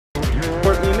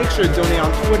Make sure to donate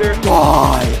on Twitter.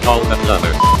 Why? Call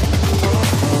another.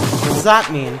 What does that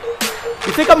mean?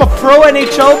 You think I'm a pro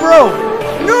NHL, bro?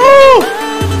 No!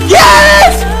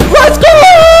 Yes! Let's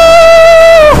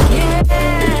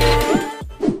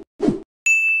go!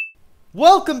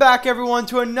 Welcome back, everyone,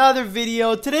 to another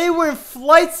video. Today we're in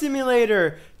Flight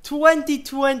Simulator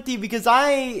 2020 because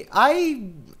I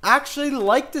actually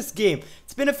like this game.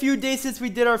 It's been a few days since we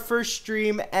did our first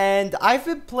stream, and I've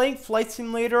been playing Flight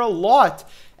Simulator a lot.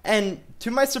 And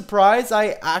to my surprise,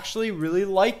 I actually really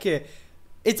like it.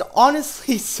 It's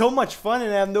honestly so much fun,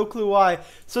 and I have no clue why.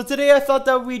 So today I thought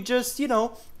that we'd just, you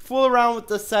know, fool around with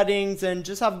the settings and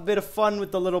just have a bit of fun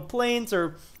with the little planes,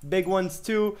 or big ones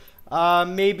too.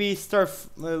 Maybe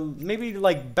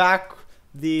like back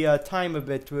the time a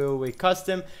bit to a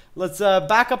custom. Let's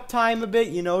back up time a bit,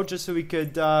 you know, just so we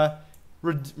could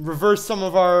reverse some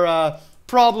of our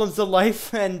problems of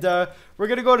life. And we're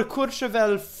gonna go to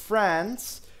Courchevel,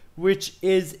 France, which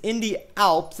is in the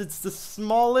Alps. It's the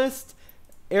smallest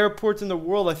airport in the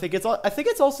world. I think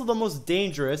it's also the most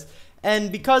dangerous.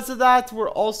 And because of that, we're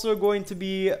also going to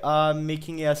be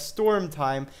making a storm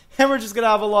time, and we're just gonna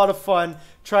have a lot of fun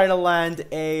trying to land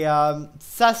a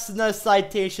Cessna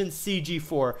Citation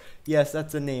CG4. Yes,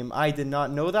 that's a name. I did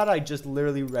not know that. I just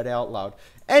literally read it out loud.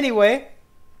 Anyway,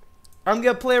 I'm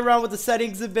gonna play around with the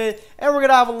settings a bit, and we're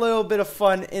gonna have a little bit of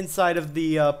fun inside of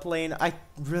the plane. I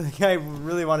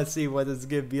really want to see what this is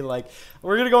gonna be like.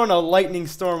 We're gonna go in a lightning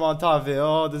storm on top of it.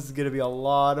 Oh, this is gonna be a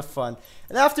lot of fun.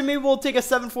 And after, maybe we'll take a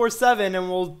 747 and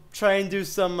we'll try and do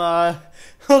some barrel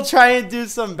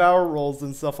rolls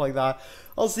and stuff like that.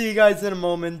 I'll see you guys in a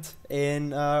moment,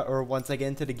 or once I get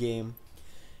into the game.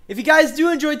 If you guys do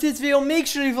enjoy today's video, make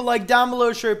sure to leave a like down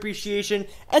below, show appreciation,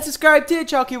 and subscribe to the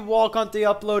channel. Keep all content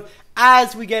upload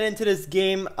as we get into this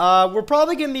game. We're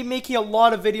probably going to be making a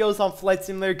lot of videos on Flight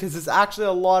Simulator because it's actually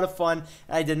a lot of fun,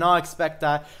 and I did not expect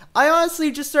that. I honestly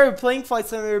just started playing Flight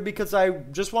Simulator because I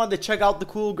just wanted to check out the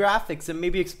cool graphics and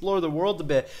maybe explore the world a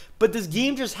bit. But this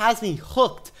game just has me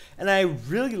hooked, and I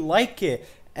really like it.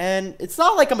 And it's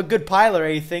not like I'm a good pilot or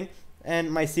anything, and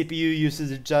my CPU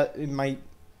usage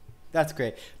that's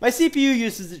great. My CPU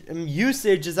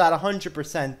usage is at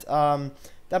 100%.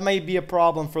 That might be a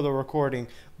problem for the recording.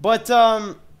 But,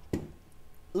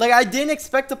 like, I didn't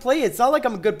expect to play it. It's not like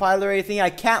I'm a good pilot or anything. I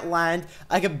can't land.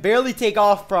 I can barely take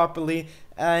off properly.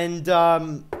 And,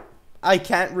 I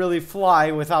can't really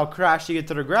fly without crashing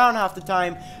into the ground half the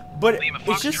time. But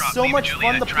it's just so much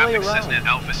fun to play around.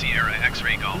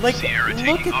 Like,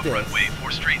 look at this.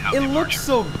 It looks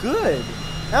so good.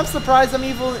 I'm surprised I'm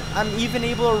even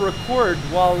able to record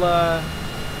while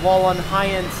on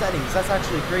high-end settings. That's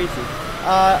actually crazy.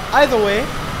 Either way,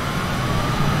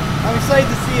 I'm excited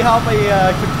to see how my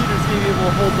computer's going to be able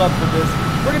to hold up with this.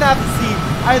 We're going to have to see.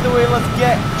 Either way, let's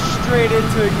get straight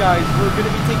into it, guys. We're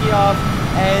going to be taking off.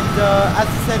 And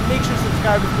as I said, make sure to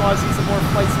subscribe if you want to see some more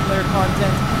Flight Simulator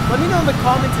content. Let me know in the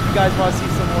comments if you guys want to see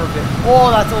some more of it.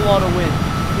 Oh, that's a lot of wind.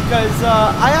 Because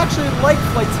I actually like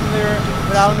Flight Simulator,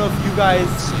 but I don't know if you guys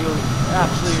will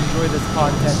actually enjoy this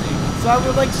content. So I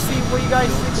would like to see what you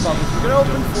guys think about this. We're going to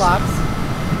open flaps,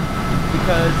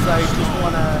 because I just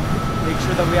want to make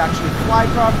sure that we actually fly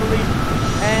properly.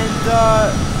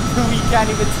 And we can't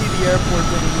even see the airport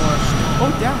anymore.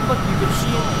 Oh damn, look, you can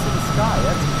see it into the sky.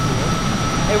 That's cool.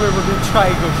 Anyway, we're going to try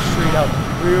and go straight up.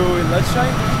 Wait, let's try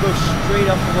and go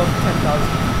straight up above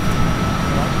 10,000.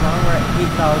 We're at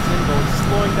 8,000, but we're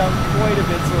slowing down quite a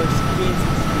bit, so let's gain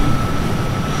some speed.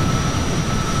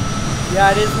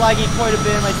 Yeah, it is lagging quite a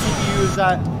bit. My CPU is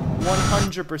at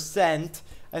 100%.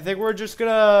 I think we're just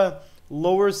gonna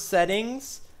lower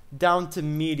settings down to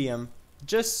medium,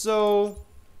 just so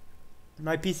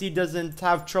my PC doesn't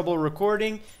have trouble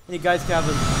recording, and you guys can have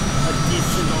a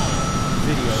decent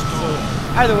video. So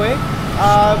either way,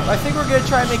 I think we're gonna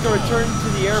try and make a return to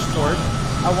the airport.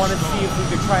 I want to see if we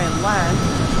could try and land,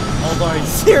 although I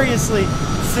seriously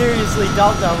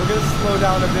doubt that. We're going to slow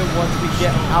down a bit once we get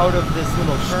out of this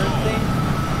little turn thing.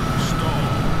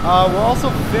 We're also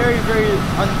very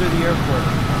under the airport.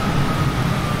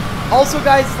 Also,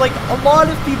 guys, like, a lot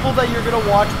of people that you're going to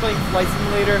watch playing Flight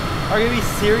Simulator are going to be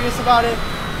serious about it.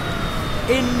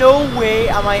 In no way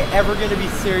am I ever going to be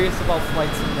serious about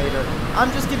Flight Simulator. I'm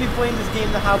just going to be playing this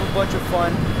game to have a bunch of fun.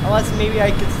 Unless maybe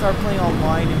I could start playing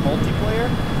online in multiplayer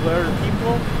with other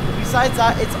people. But besides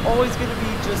that, it's always going to be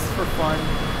just for fun.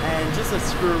 And just to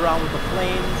screw around with the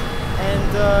planes. And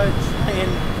try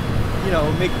and, you know,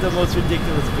 make the most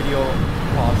ridiculous video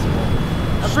possible.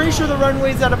 I'm pretty sure the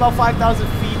runway's at about 5,000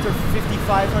 feet or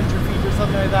 5,500 feet or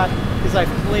something like that. Because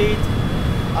I've played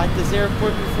at this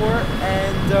airport before,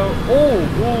 and oh,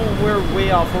 we're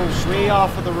way off. We're way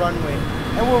off of the runway.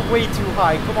 And we're way too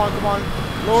high. Come on, come on.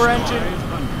 Lower engine.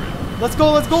 Let's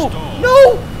go, let's go.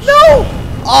 No! No!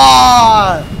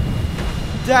 Ah!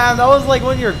 Damn, that was like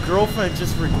when your girlfriend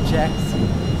just rejects you.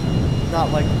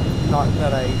 Not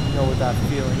that I know what that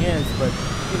feeling is, but,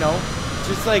 you know,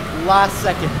 just like last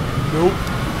second. Nope.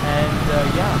 And,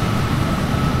 yeah.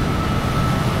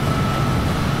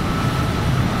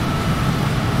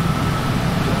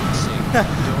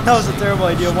 That was a terrible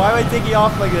idea. Why am I taking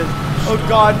off like this? Oh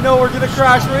god, no, we're gonna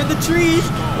crash. We're in the trees.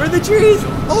 We're in the trees.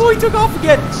 Oh, he took off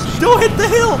again. Don't hit the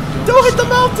hill. Don't hit the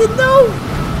mountain. No.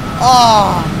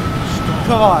 Ah.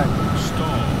 Come on.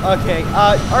 Okay.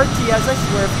 RTS, I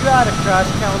swear, if you had a crash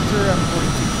counter, I'm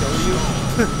going to kill you.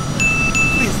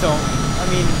 Please don't. I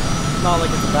mean, not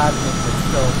like it's a bad thing, but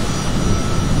still.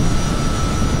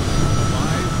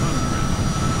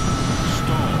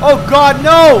 Oh god,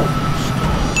 no!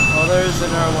 Oh, there's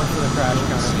another one for the crash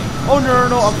counter. Oh, no, no,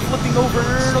 no, I'm flipping over.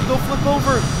 No, no, no, go flip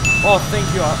over. Oh, thank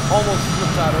you. I almost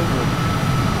flipped that over.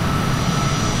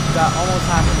 That almost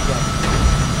happened again.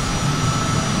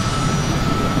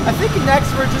 I think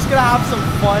next we're just going to have some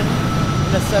fun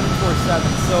in a 747.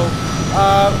 So,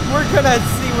 we're going to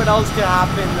see what else can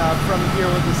happen from here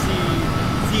with the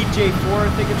CJ4, I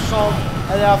think it's called.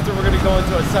 And then after we're going to go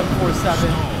into a 747.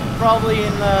 Probably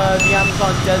in the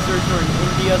Amazon desert or in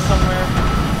India somewhere.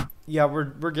 Yeah, we're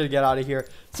gonna get out of here.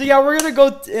 So yeah, we're gonna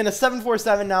go in a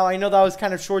 747 now. I know that was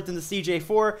kind of short in the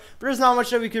CJ4, but there's not much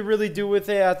that we could really do with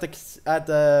it at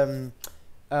the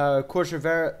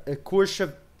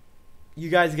Courchevel, you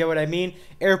guys get what I mean,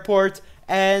 airport.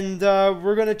 And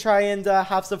we're gonna try and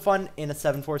have some fun in a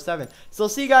 747. So I'll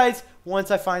see you guys once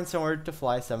I find somewhere to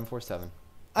fly a 747.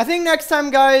 I think next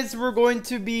time, guys, we're going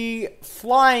to be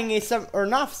flying maybe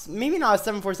not a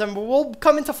 747, but we'll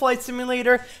come into Flight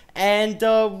Simulator, and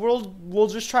we'll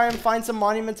just try and find some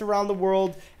monuments around the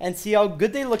world and see how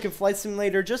good they look in Flight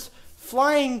Simulator. Just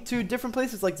flying to different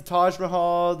places like the Taj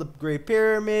Mahal, the Great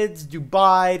Pyramids,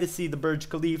 Dubai to see the Burj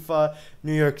Khalifa,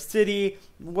 New York City,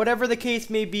 whatever the case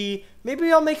may be.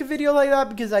 Maybe I'll make a video like that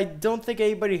because I don't think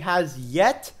anybody has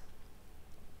yet.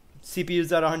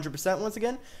 CPU's at 100% once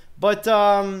again. But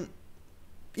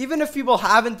even if people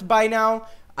haven't by now,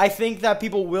 I think that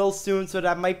people will soon. So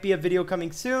that might be a video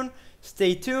coming soon.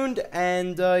 Stay tuned.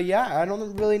 And yeah, I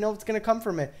don't really know what's going to come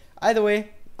from it. Either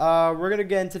way, we're going to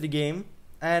get into the game.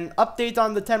 And update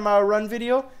on the 10-mile run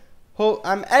video.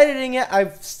 I'm editing it.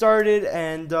 I've started.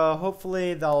 And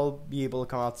hopefully that'll be able to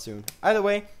come out soon. Either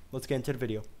way, let's get into the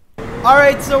video.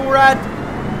 Alright, so we're at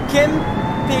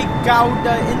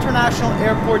Kempegowda International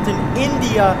Airport in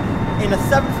India. In a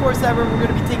 747, we're going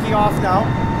to be taking off now,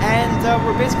 and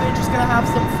we're basically just going to have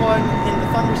some fun in the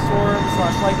thunderstorm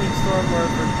 / lightning storm,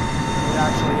 wherever it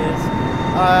actually is.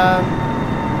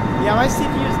 Yeah, my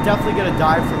CPU is definitely going to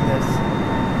die from this.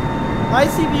 My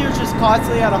CPU is just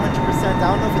constantly at 100%. I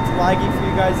don't know if it's laggy for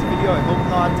you guys in the video. I hope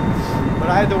not. But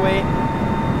either way,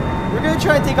 we're going to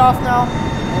try and take off now,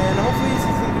 and hopefully this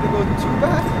isn't going to go too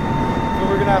bad, but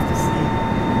we're going to have to see.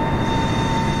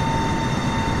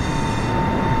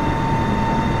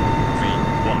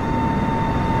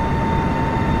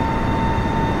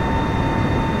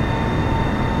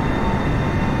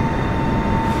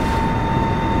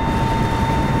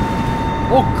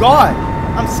 Oh god,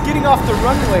 I'm skidding off the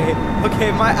runway.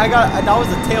 Okay, that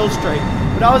was a tail strike,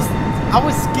 but I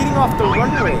was skidding off the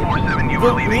runway.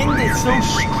 The wind is so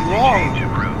strong.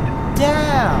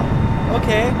 Damn.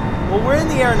 Okay, well we're in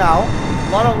the air now.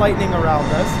 A lot of lightning around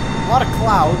us, a lot of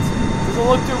clouds. Doesn't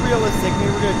look too realistic.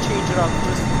 Maybe we're gonna change it up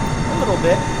just a little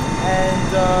bit. And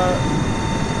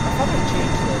I thought I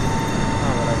changed this.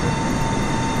 Oh, whatever.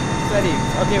 Settings.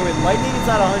 Okay, with lightning is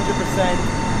at 100%.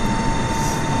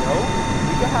 Snow.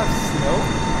 We could have snow.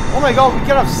 Oh my god, we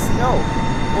could have snow.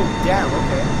 Oh damn,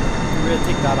 okay. We're gonna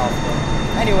take that off though.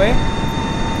 Anyway,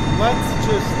 let's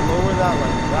just lower that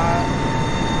like that.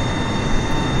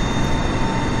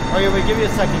 Okay, wait, give me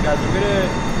a second, guys. I'm gonna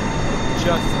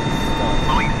adjust some stuff.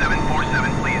 Boeing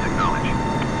 747, please acknowledge.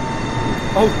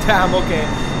 Oh damn, okay.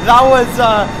 That was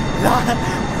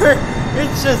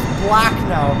it's just black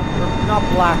now. Or not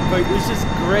black, but it's just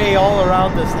gray all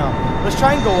around us now. Let's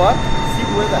try and go up.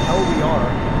 Where the hell we are.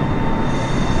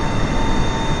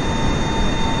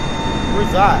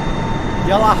 Where's that?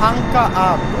 Yelahanka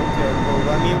up. Okay, well,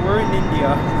 I mean, we're in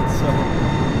India, so.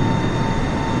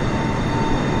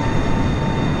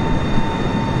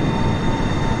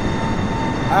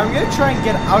 I'm gonna try and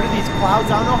get out of these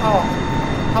clouds. I don't know how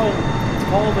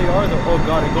tall they are though. Oh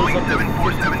god, it goes up to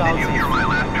 50,000. Did you hear my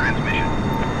last transmission?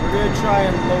 We're gonna try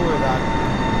and lower that.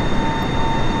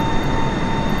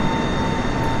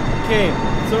 Okay,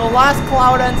 so the last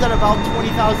cloud ends at about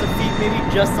 20,000 feet, maybe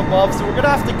just above, so we're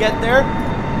gonna have to get there.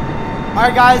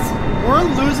 Alright guys, we're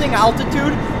losing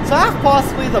altitude, so I have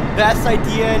possibly the best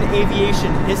idea in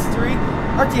aviation history.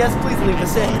 RTS, please leave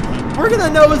us in. We're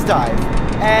gonna nosedive,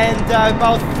 and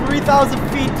about 3,000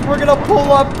 feet, we're gonna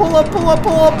pull up.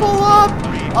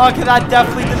 Okay, that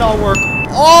definitely did not work.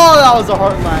 Oh, that was a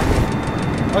hard landing.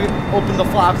 Okay, open the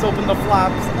flaps,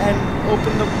 and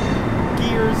open the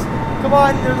gears. Come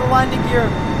on, there's a landing gear.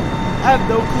 I have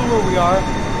no clue where we are.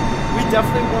 We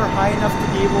definitely weren't high enough to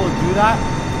be able to do that.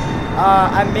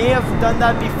 I may have done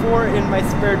that before in my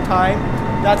spare time.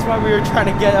 That's why we were trying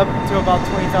to get up to about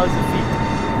 20,000 feet.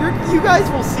 You guys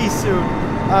will see soon.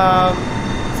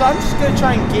 So I'm just going to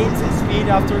try and gain some speed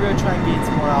after we're going to try and gain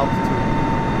some more altitude.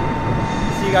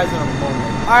 See you guys in a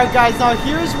moment. Alright guys, now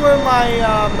here's where my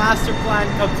master plan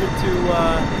comes into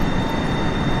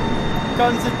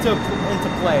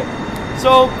play.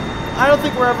 So, I don't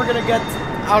think we're ever going to get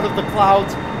out of the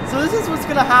clouds. So this is what's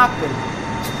going to happen.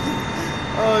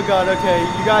 Oh god, okay,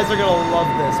 you guys are gonna love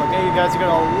this, okay? You guys are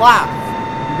gonna laugh.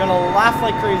 You're gonna laugh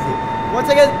like crazy.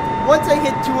 Once I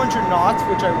hit 200 knots,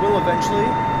 which I will eventually.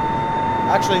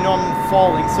 Actually, no, I'm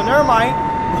falling, so never mind.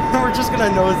 We're just gonna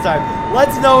nosedive.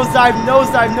 Let's nosedive.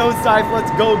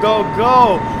 Let's go.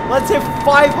 Let's hit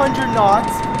 500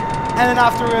 knots, and then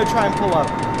after we're gonna try and pull up.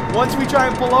 Once we try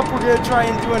and pull up, we're gonna try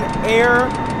and do an air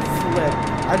flip.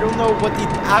 I don't know what the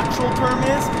actual term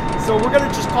is, so we're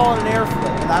gonna just call it an air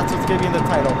flip, and that's what's gonna be in the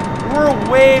title. We're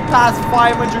way past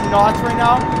 500 knots right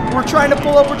now. We're trying to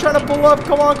pull up.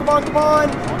 Come on.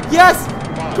 Yes!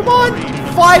 Come on!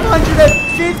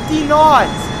 550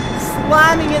 knots!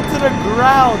 Slamming into the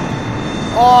ground.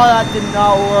 Oh, that did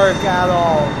not work at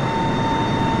all.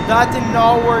 That did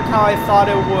not work how I thought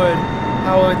it would.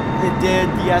 How it did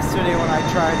yesterday when I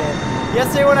tried it.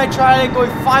 Yesterday when I tried it,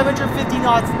 going 550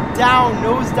 knots down,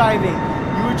 nosediving,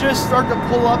 you would just start to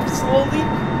pull up slowly,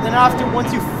 then after,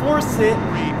 once you force it,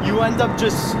 you end up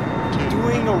just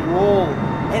doing a roll.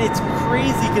 And it's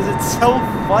crazy because it's so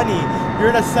funny.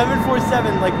 You're in a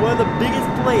 747, like one of the biggest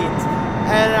planes,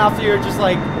 and after you're just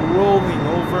like rolling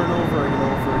over and over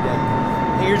again.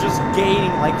 And you're just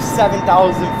gaining like 7,000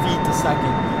 feet a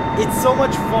second. It's so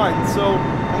much fun. So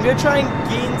I'm going to try and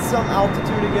gain some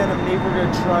altitude again, and maybe we're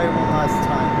going to try one last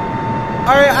time.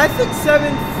 Alright, I think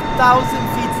 7,000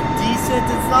 feet's decent.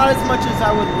 It's not as much as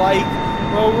I would like,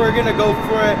 but we're going to go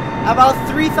for it. About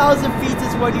 3,000 feet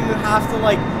is when you have to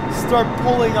like start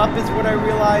pulling up, is what I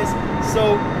realize.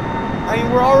 So, I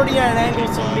mean, we're already at an angle,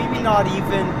 so maybe not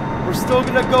even. We're still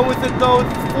going to go with it though.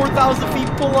 4,000 feet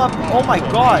pull up. Oh my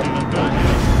god.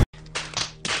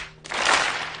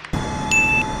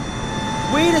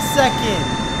 Wait a second.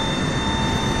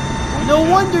 No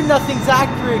wonder nothing's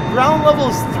accurate. Ground level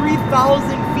is 3,000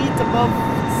 feet above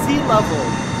sea level.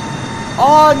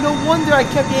 Oh, no wonder I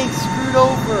kept getting screwed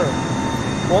over.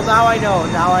 Well, now I know.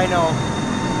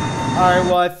 Alright,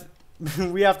 well,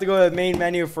 we have to go to the main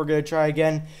menu if we're going to try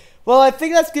again. Well, I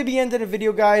think that's going to be the end of the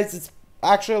video, guys. It's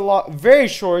actually very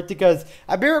short because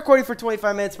I've been recording for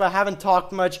 25 minutes, but I haven't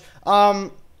talked much.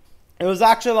 It was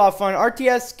actually a lot of fun.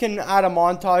 RTS can add a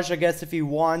montage, I guess, if he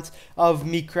wants, of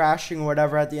me crashing or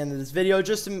whatever at the end of this video,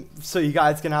 just so you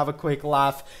guys can have a quick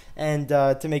laugh and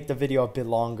to make the video a bit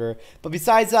longer. But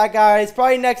besides that, guys,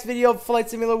 probably next video, Flight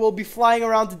Simulator will be flying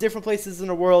around to different places in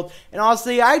the world. And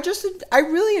honestly, I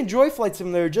really enjoy Flight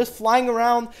Simulator, just flying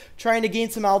around, trying to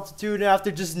gain some altitude, and after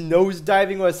just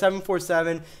nosediving with a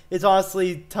 747, it's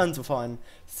honestly tons of fun.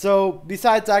 So,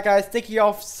 besides that, guys, thank you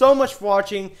all so much for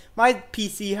watching. My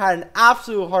PC had an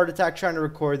absolute heart attack trying to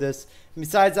record this. And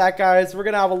besides that, guys, we're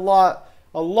going to have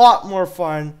a lot more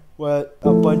fun with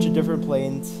a bunch of different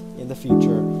planes in the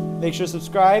future. Make sure to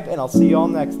subscribe, and I'll see you all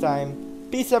next time.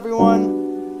 Peace, everyone.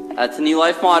 That's a new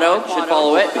life motto. Should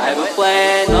follow it. I have a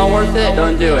plan. Not worth it,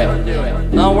 don't do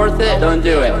it. Not worth it, don't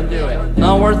do it.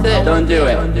 Not worth it, don't do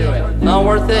it. Not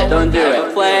worth it, don't do it. I have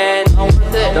a plan. Not worth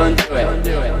it, don't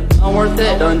do it. Not worth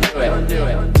it, don't do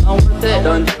it. Not worth it,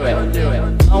 don't do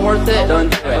it. Not worth it, don't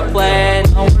do it. Plan.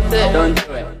 Not worth it, don't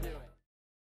do it.